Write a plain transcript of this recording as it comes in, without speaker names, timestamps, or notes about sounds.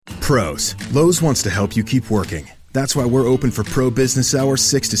pros, Lowe's wants to help you keep working. That's why we're open for pro business hours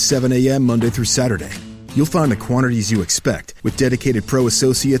 6 to 7 a.m. Monday through Saturday. You'll find the quantities you expect with dedicated pro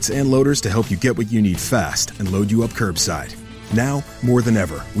associates and loaders to help you get what you need fast and load you up curbside. Now, more than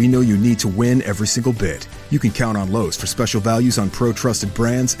ever, we know you need to win every single bid. You can count on Lowe's for special values on pro-trusted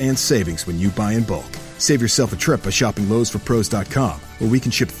brands and savings when you buy in bulk. Save yourself a trip by shopping Lowe'sForPros.com, where we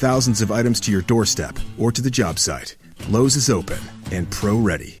can ship thousands of items to your doorstep or to the job site. Lowe's is open and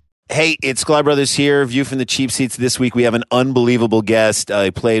pro-ready. Hey, it's Sklar Brothers here. View from the cheap seats. This week we have an unbelievable guest.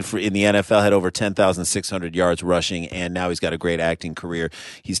 He played in the NFL, had over 10,600 yards rushing, and now he's got a great acting career.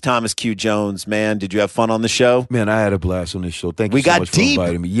 He's Thomas Q. Jones. Man, did you have fun on the show? Man, I had a blast on this show. Thank you so much for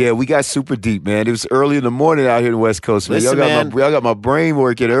inviting me. Yeah, we got super deep, man. It was early in the morning out here in the West Coast. Man. Listen, y'all got my brain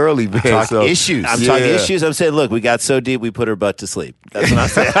working early, man. I'm talking issues. I'm saying, look, we got so deep we put her butt to sleep. That's what I'm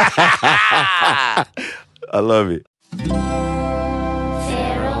saying. I love it.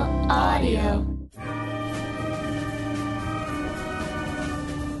 Audio.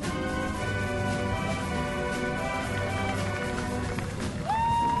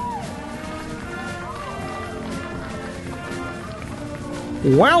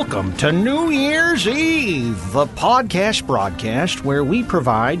 Welcome to New Year's Eve, the podcast broadcast where we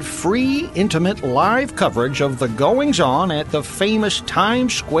provide free, intimate live coverage of the goings-on at the famous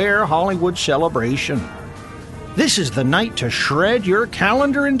Times Square Hollywood celebration. This is the night to shred your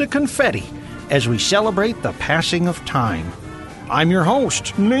calendar into confetti as we celebrate the passing of time. I'm your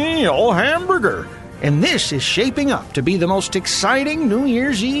host, Neil Hamburger, and this is shaping up to be the most exciting New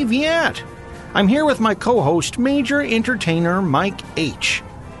Year's Eve yet. I'm here with my co-host, Major Entertainer Mike H.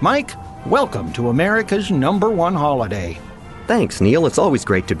 Mike, welcome to America's #1 holiday. Thanks, Neil. It's always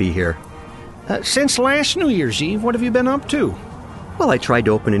great to be here. Since last New Year's Eve, what have you been up to? Well, I tried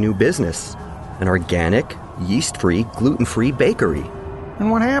to open a new business, an organic, yeast-free, gluten-free bakery. And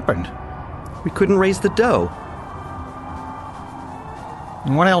what happened? We couldn't raise the dough.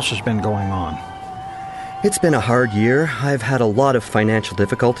 And what else has been going on? It's been a hard year. I've had a lot of financial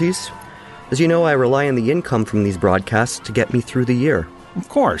difficulties. As you know, I rely on the income from these broadcasts to get me through the year. Of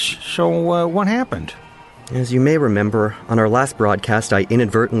course. So, what happened? As you may remember, on our last broadcast, I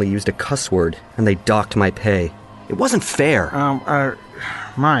inadvertently used a cuss word, and they docked my pay. It wasn't fair.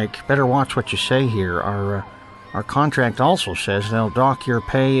 Mike, better watch what you say here. Our contract also says they'll dock your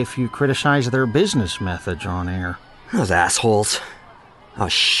pay if you criticize their business methods on air. Those assholes. Oh,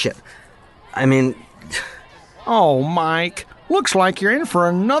 shit. I mean... Oh, Mike, looks like you're in for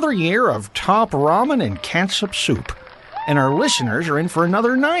another year of top ramen and catsup soup. And our listeners are in for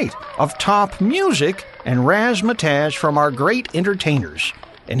another night of top music and razzmatazz from our great entertainers.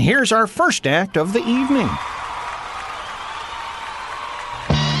 And here's our first act of the evening.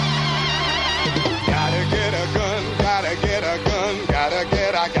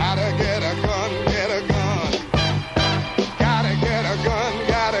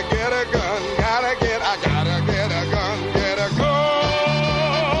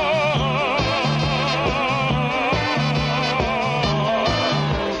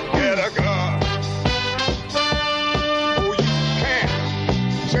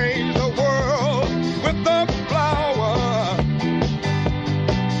 Change the world with the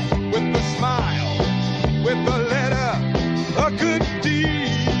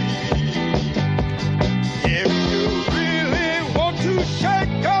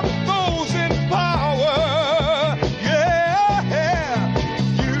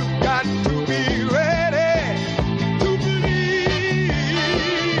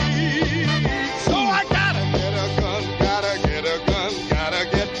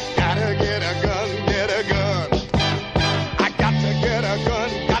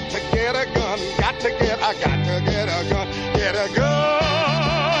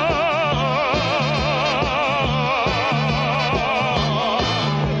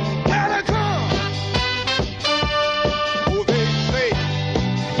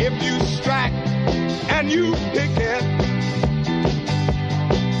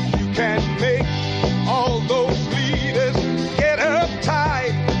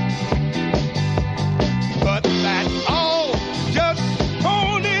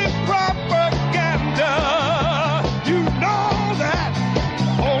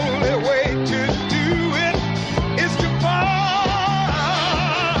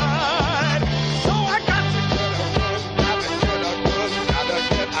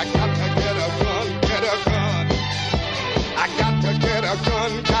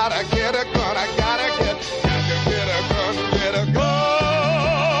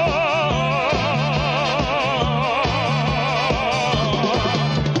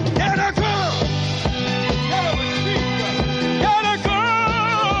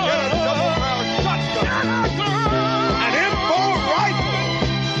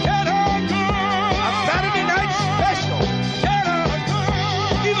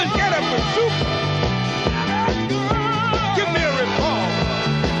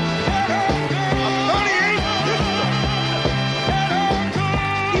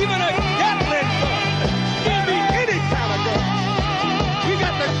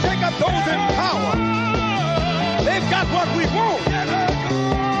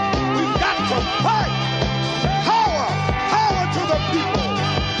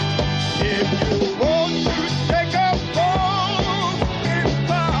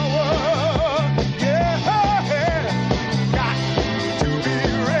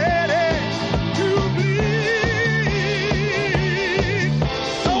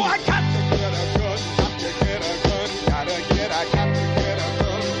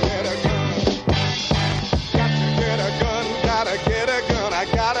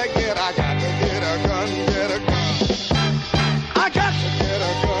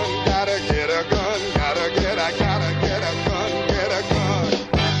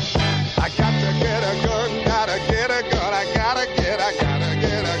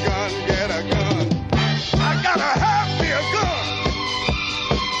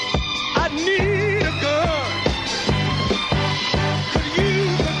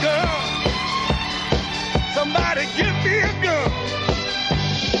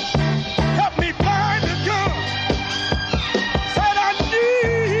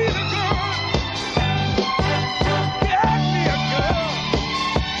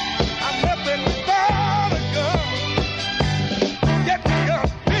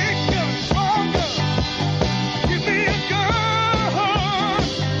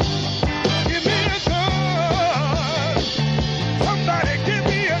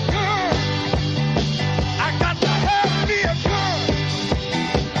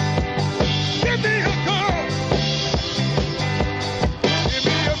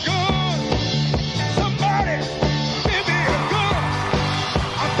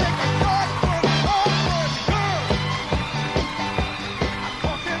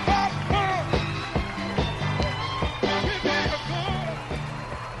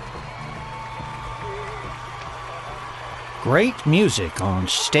great music on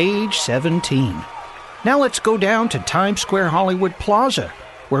Stage 17. Now let's go down to Times Square Hollywood Plaza,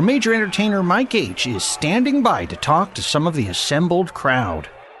 where major entertainer Mike H. is standing by to talk to some of the assembled crowd.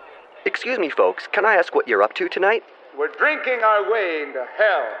 Excuse me, folks, can I ask what you're up to tonight? We're drinking our way into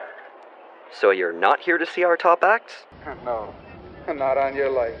hell. So you're not here to see our top acts? No, not on your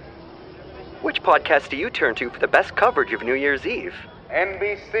life. Which podcast do you turn to for the best coverage of New Year's Eve?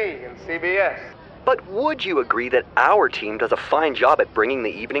 NBC and CBS. But would you agree that our team does a fine job at bringing the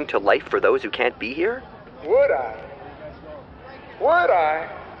evening to life for those who can't be here? Would I? Would I?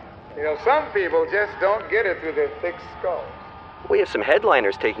 You know, some people just don't get it through their thick skulls. We have some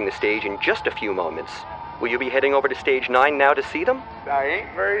headliners taking the stage in just a few moments. Will you be heading over to Stage 9 now to see them? I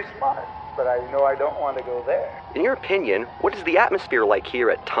ain't very smart, but I know I don't want to go there. In your opinion, what is the atmosphere like here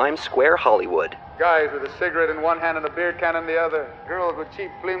at Times Square, Hollywood? Guys with a cigarette in one hand and a beer can in the other. Girls with cheap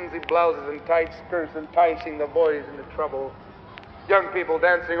flimsy blouses and tight skirts enticing the boys into trouble. Young people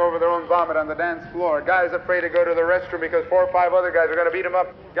dancing over their own vomit on the dance floor. Guys afraid to go to the restroom because 4 or 5 other guys are going to beat them up.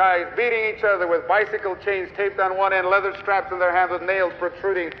 Guys beating each other with bicycle chains taped on one end, leather straps in their hands with nails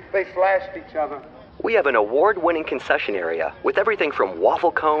protruding. They slashed each other. We have an award-winning concession area with everything from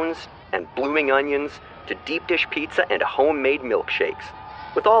waffle cones and blooming onions to deep dish pizza and homemade milkshakes.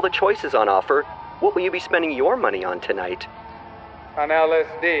 With all the choices on offer, what will you be spending your money on tonight? On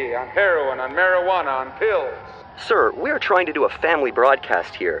LSD, on heroin, on marijuana, on pills. Sir, we are trying to do a family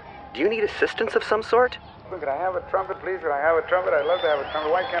broadcast here. Do you need assistance of some sort? Can I have a trumpet, please? Can I have a trumpet? I'd love to have a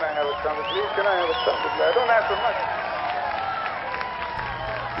trumpet. Why can't I have a trumpet, please? Can I have a trumpet? I don't ask for much.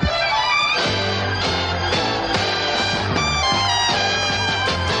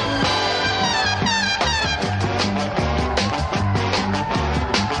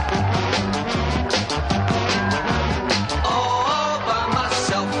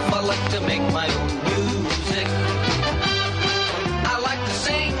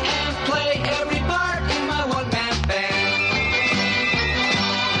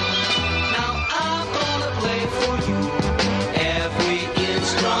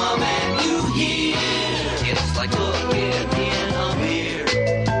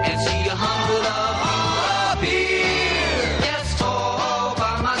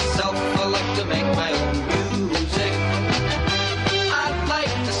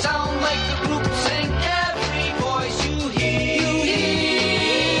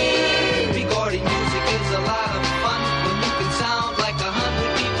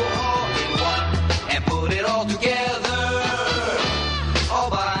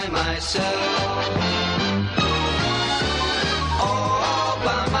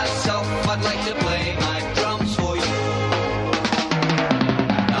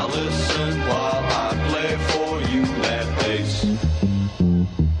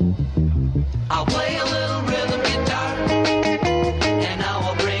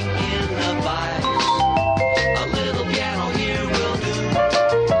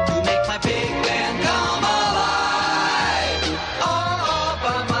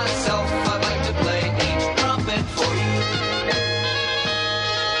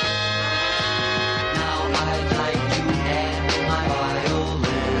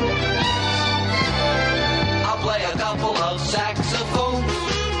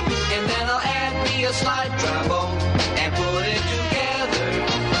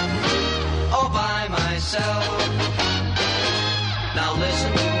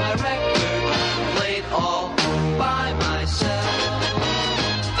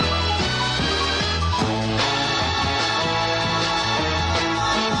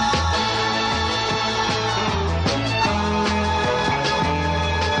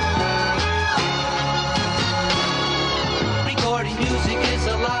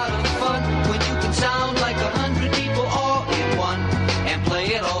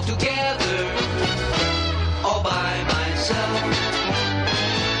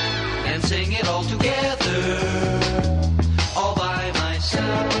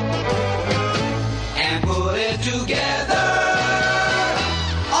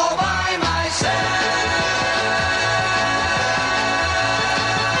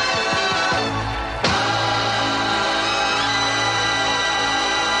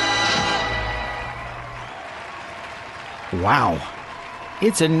 Wow.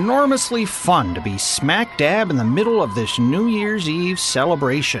 It's enormously fun to be smack dab in the middle of this New Year's Eve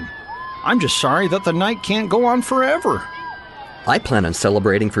celebration. I'm just sorry that the night can't go on forever. I plan on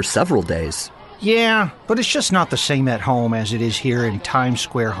celebrating for several days. Yeah, but it's just not the same at home as it is here in Times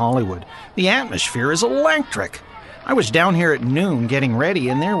Square, Hollywood. The atmosphere is electric. I was down here at noon getting ready,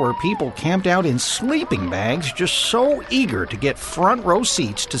 and there were people camped out in sleeping bags just so eager to get front row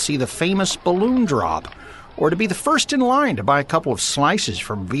seats to see the famous balloon drop. or to be the first in line to buy a couple of slices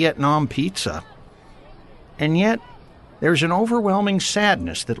from Vietnam pizza. And yet, there's an overwhelming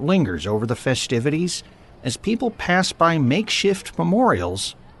sadness that lingers over the festivities as people pass by makeshift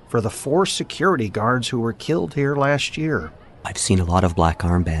memorials for the 4 security guards who were killed here last year. I've seen a lot of black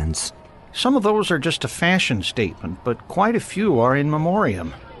armbands. Some of those are just a fashion statement, but quite a few are in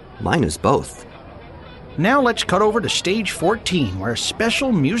memoriam. Mine is both. Now let's cut over to stage 14, where a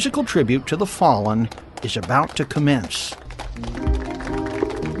special musical tribute to the fallen is about to commence.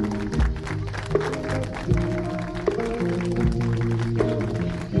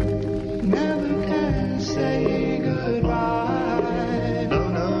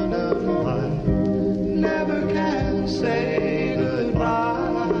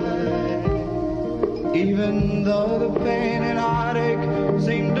 Even though the pain and heartache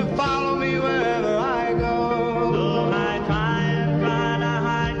seem to follow me wherever I go. Though I try and try to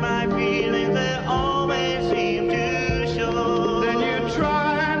hide my feelings, they always seem to show. Then you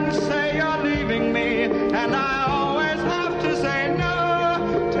try and say you're leaving me, and I always have to say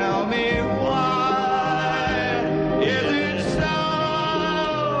no. Tell me why is it so?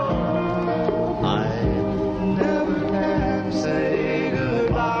 I never can say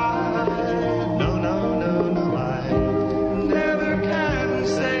goodbye.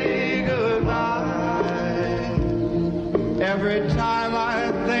 Every time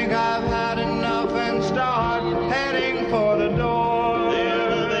I think I've had enough and start heading for the door,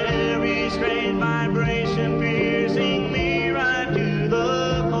 there's a very strange vibration piercing me right to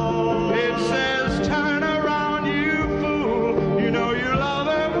the core. It says, turn around, you fool. You know you love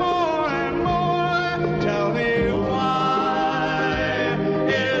her more and more. Tell me why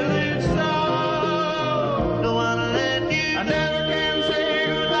is it so? Don't wanna let you. I never can say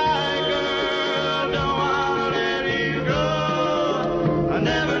goodbye, girl. Don't wanna let you go.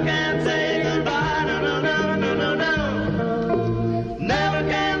 Never can say goodbye, no, no, no, no, no, no. Never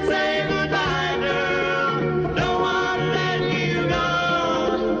can say goodbye, girl. Don't wanna let you go.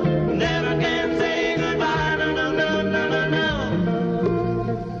 Never can say goodbye, no, no, no, no, no, no.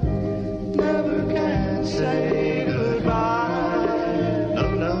 Never can say goodbye. No,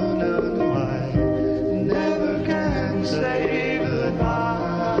 no, no, no, I never can say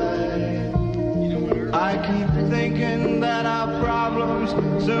goodbye. I keep thinking that our problems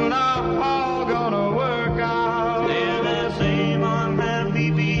soon are all gonna work out. They're the same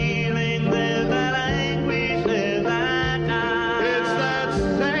unhappy feeling, there's that anguish, there's that doubt. It's that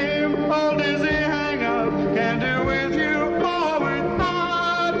same old dizzy hang-up, can do with you or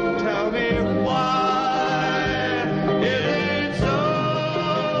without. Tell me why is it so?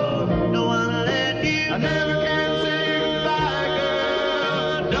 Don't wanna let you. I never can say goodbye,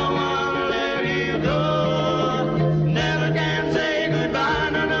 girl. Don't wanna let you go. Never can say goodbye,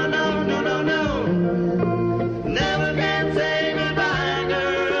 no, no, no, no, no, no. Never can say goodbye,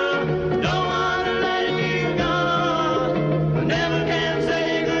 girl. Don't wanna let you go. Never can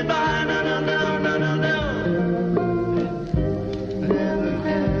say goodbye, no, no, no, no, no, no. Never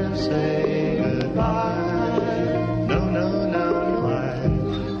can say goodbye. No, no, no, no, I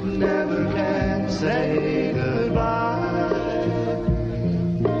never can say goodbye.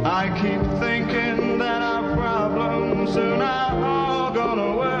 I keep thinking that our problems soon are all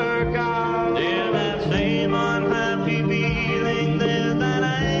gonna work out. There's that same unhappy feeling, there's that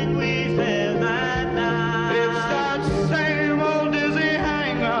anguish, there's that doubt. It's that same old dizzy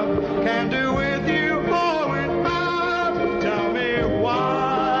hang-up, can do with you or without. Tell me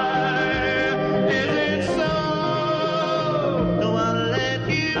why is it so? Don't wanna let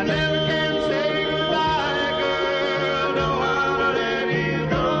you. I never can say goodbye, girl. Don't wanna let you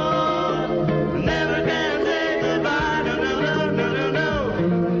go. Never can say goodbye, no, no, no, no, no, no.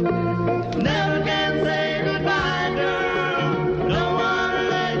 Never can say goodbye, girl. Don't wanna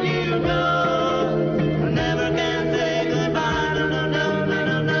let you go. Never can say goodbye, no, no, no, no,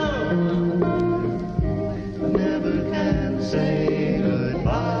 no, no. Never can say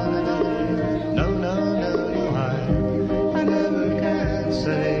goodbye. No, no, no, no, I never can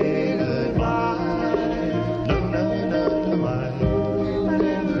say goodbye. No, no, no, no, I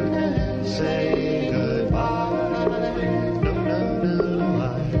never can say goodbye. No, no, no, no,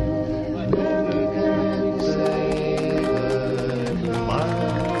 I never can say goodbye.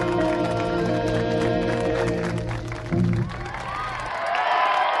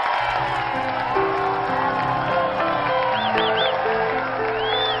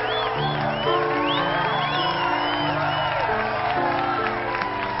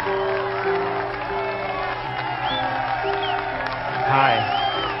 Hi.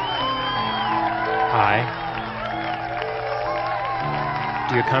 Hi.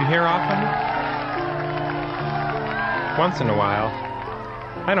 Do you come here often? Once in a while.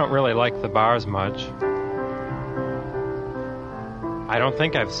 I don't really like the bars much. I don't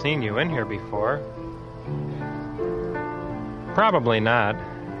think I've seen you in here before. Probably not.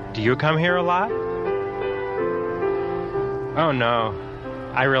 Do you come here a lot? Oh no,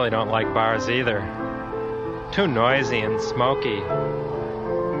 I really don't like bars either. Too noisy and smoky.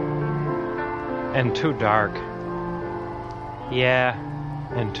 And too dark. Yeah,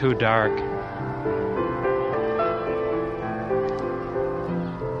 and too dark.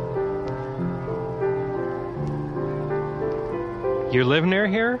 You live near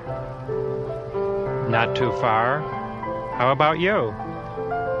here? Not too far. How about you?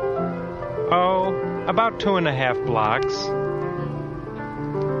 Oh, about 2.5 blocks.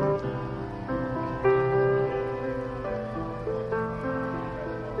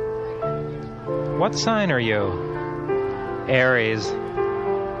 What sign are you? Aries.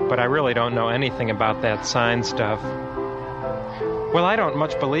 But I really don't know anything about that sign stuff. Well, I don't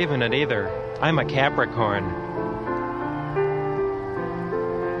much believe in it either. I'm a Capricorn.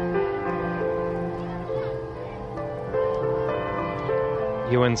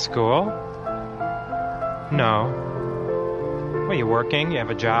 You in school? No. What, you working? You have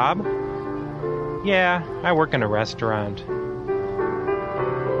a job? Yeah, I work in a restaurant.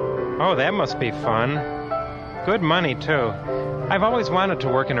 Oh, that must be fun. Good money, too. I've always wanted to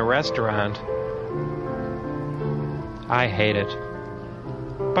work in a restaurant. I hate it.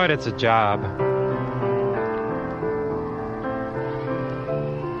 But it's a job.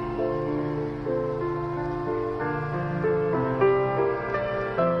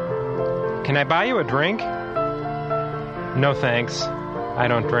 Can I buy you a drink? No thanks. I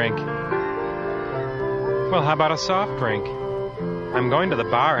don't drink. Well, how about a soft drink? I'm going to the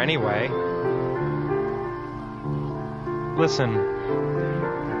bar anyway. Listen,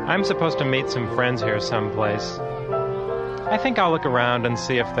 I'm supposed to meet some friends here someplace. I think I'll look around and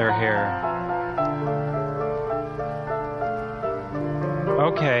see if they're here.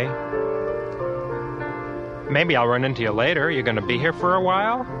 Okay. Maybe I'll run into you later. You gonna be here for a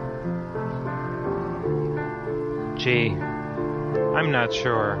while? Gee, I'm not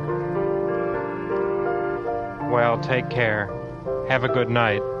sure. Well, take care. Have a good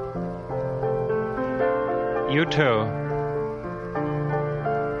night. You too.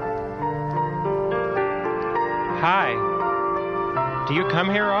 Hi. Do you come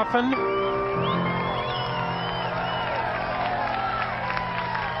here often?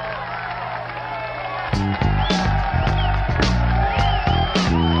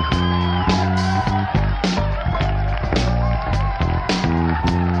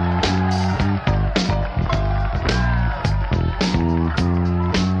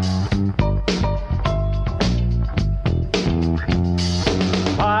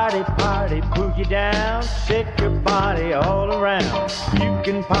 Down, shake your body all around. You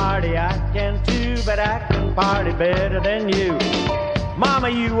can party, I can too, but I can party better than you. Mama,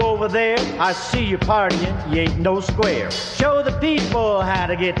 you over there, I see you partying, you ain't no square. Show the people how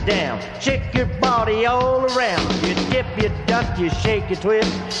to get down. Shake your body all around. You dip, you duck, you shake, you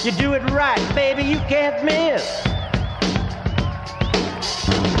twist. You do it right, baby, you can't miss.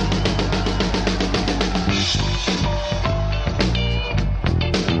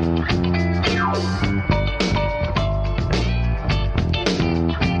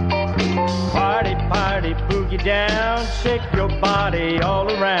 Boogie down, shake your body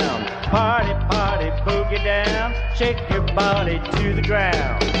all around. Party, party, boogie down, shake your body to the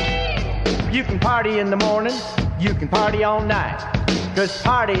ground. You can party in the morning, you can party all night, 'cause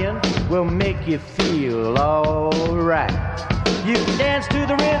partying will make you feel alright. You can dance to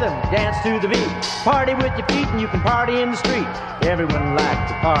the rhythm, dance to the beat, party with your feet and you can party in the street. Everyone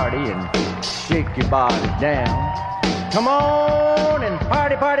likes to party and shake your body down. Come on and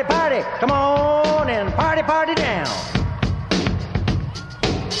party, party, party. Come on and party, party down.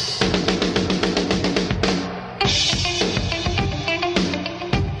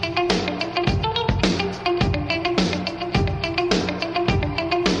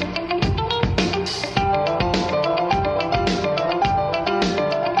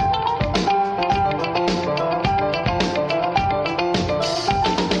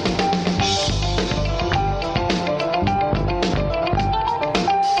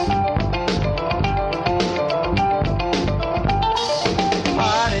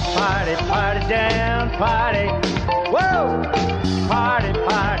 Party, whoa! Party,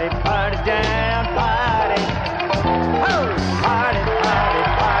 party, party down, party. Whoa! Party, party,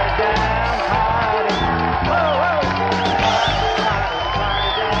 party down, party. Whoa, whoa! Party,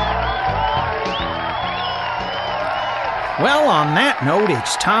 Well, on that note,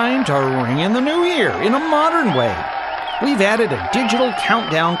 it's time to ring in the new year in a modern way. we've added a digital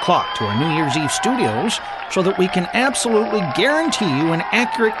countdown clock to our New Year's Eve studios so that we can absolutely guarantee you an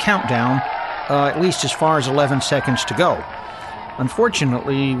accurate countdown, at least as far as 11 seconds to go.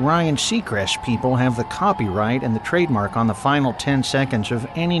 Unfortunately, Ryan Seacrest people have the copyright and the trademark on the final 10 seconds of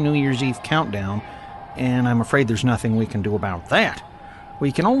any New Year's Eve countdown, and I'm afraid there's nothing we can do about that.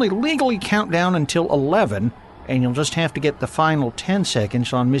 We can only legally count down until 11, and you'll just have to get the final 10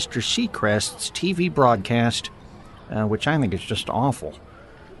 seconds on Mr. Seacrest's TV broadcast, which I think is just awful.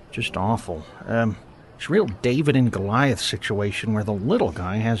 Just awful. It's a real David and Goliath situation where the little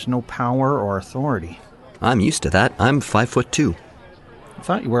guy has no power or authority. I'm used to that. I'm 5'2". I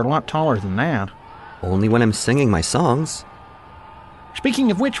thought you were a lot taller than that. Only when I'm singing my songs.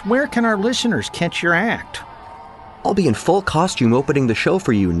 Speaking of which, where can our listeners catch your act? I'll be in full costume opening the show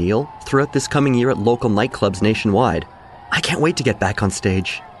for you, Neil, throughout this coming year at local nightclubs nationwide. I can't wait to get back on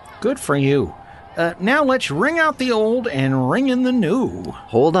stage. Good for you. Now let's ring out the old and ring in the new.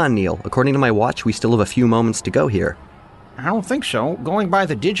 Hold on, Neil. According to my watch, we still have a few moments to go here. I don't think so. Going by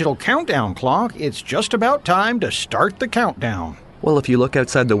the digital countdown clock, it's just about time to start the countdown. Well, if you look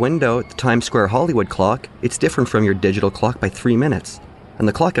outside the window at the Times Square Hollywood clock, it's different from your digital clock by 3 minutes. And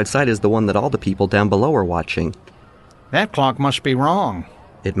the clock outside is the one that all the people down below are watching. That clock must be wrong.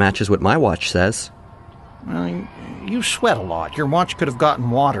 It matches what my watch says. Well, you sweat a lot. Your watch could have gotten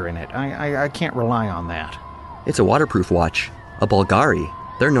water in it. I can't rely on that. It's a waterproof watch. A Bulgari.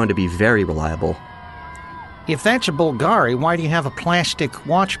 They're known to be very reliable. If that's a Bulgari, why do you have a plastic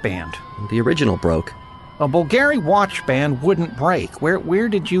watch band? The original broke. A Bulgari watch band wouldn't break. Where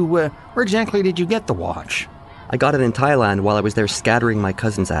exactly did you get the watch? I got it in Thailand while I was there scattering my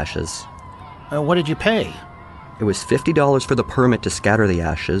cousin's ashes. What did you pay? It was $50 for the permit to scatter the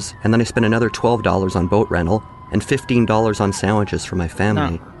ashes, and then I spent another $12 on boat rental and $15 on sandwiches for my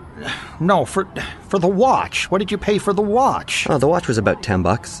family. No, for the watch. What did you pay for the watch? Oh, the watch was about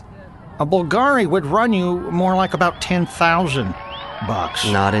 $10. A Bulgari would run you more like about $10,000.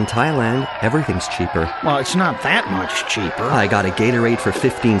 Not in Thailand. Everything's cheaper. Well, it's not that much cheaper. I got a Gatorade for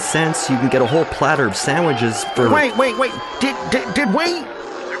 15 cents. You can get a whole platter of sandwiches for... Wait. Did we? You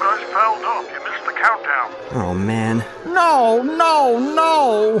guys fouled up. You missed the countdown. Oh, man. No.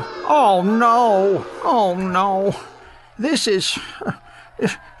 Oh, no. This is...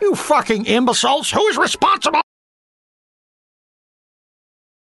 You fucking imbeciles. Who's responsible?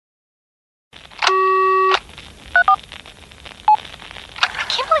 I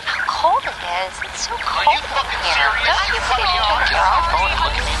can't believe how cold it is. It's so cold in here. Don't you think so?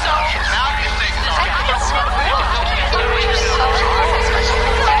 I think it's so warm.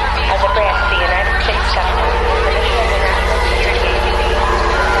 As a branch of the United States government,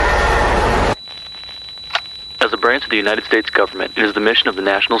 As a branch of the United States government, it is the mission of the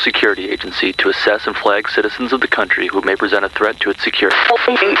National Security Agency to assess and flag citizens of the country who may present a threat to its security.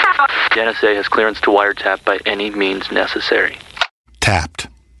 The NSA has clearance to wiretap by any means necessary. Tapped.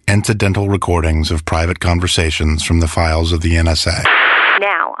 Incidental recordings of private conversations from the files of the NSA.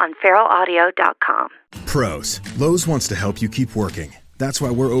 now on feralaudio.com. Pros. Lowe's wants to help you keep working. That's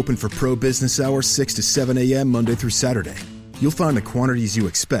why we're open for pro business hours 6 to 7 a.m. Monday through Saturday. You'll find the quantities you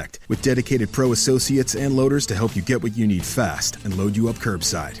expect with dedicated pro associates and loaders to help you get what you need fast and load you up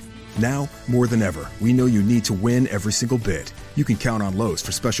curbside. Now, more than ever, we know you need to win every single bid. You can count on Lowe's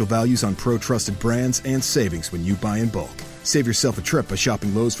for special values on pro-trusted brands and savings when you buy in bulk. Save yourself a trip by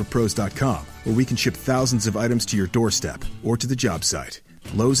shopping Lowe'sForPros.com, where we can ship thousands of items to your doorstep or to the job site.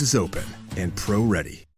 Lowe's is open and pro-ready.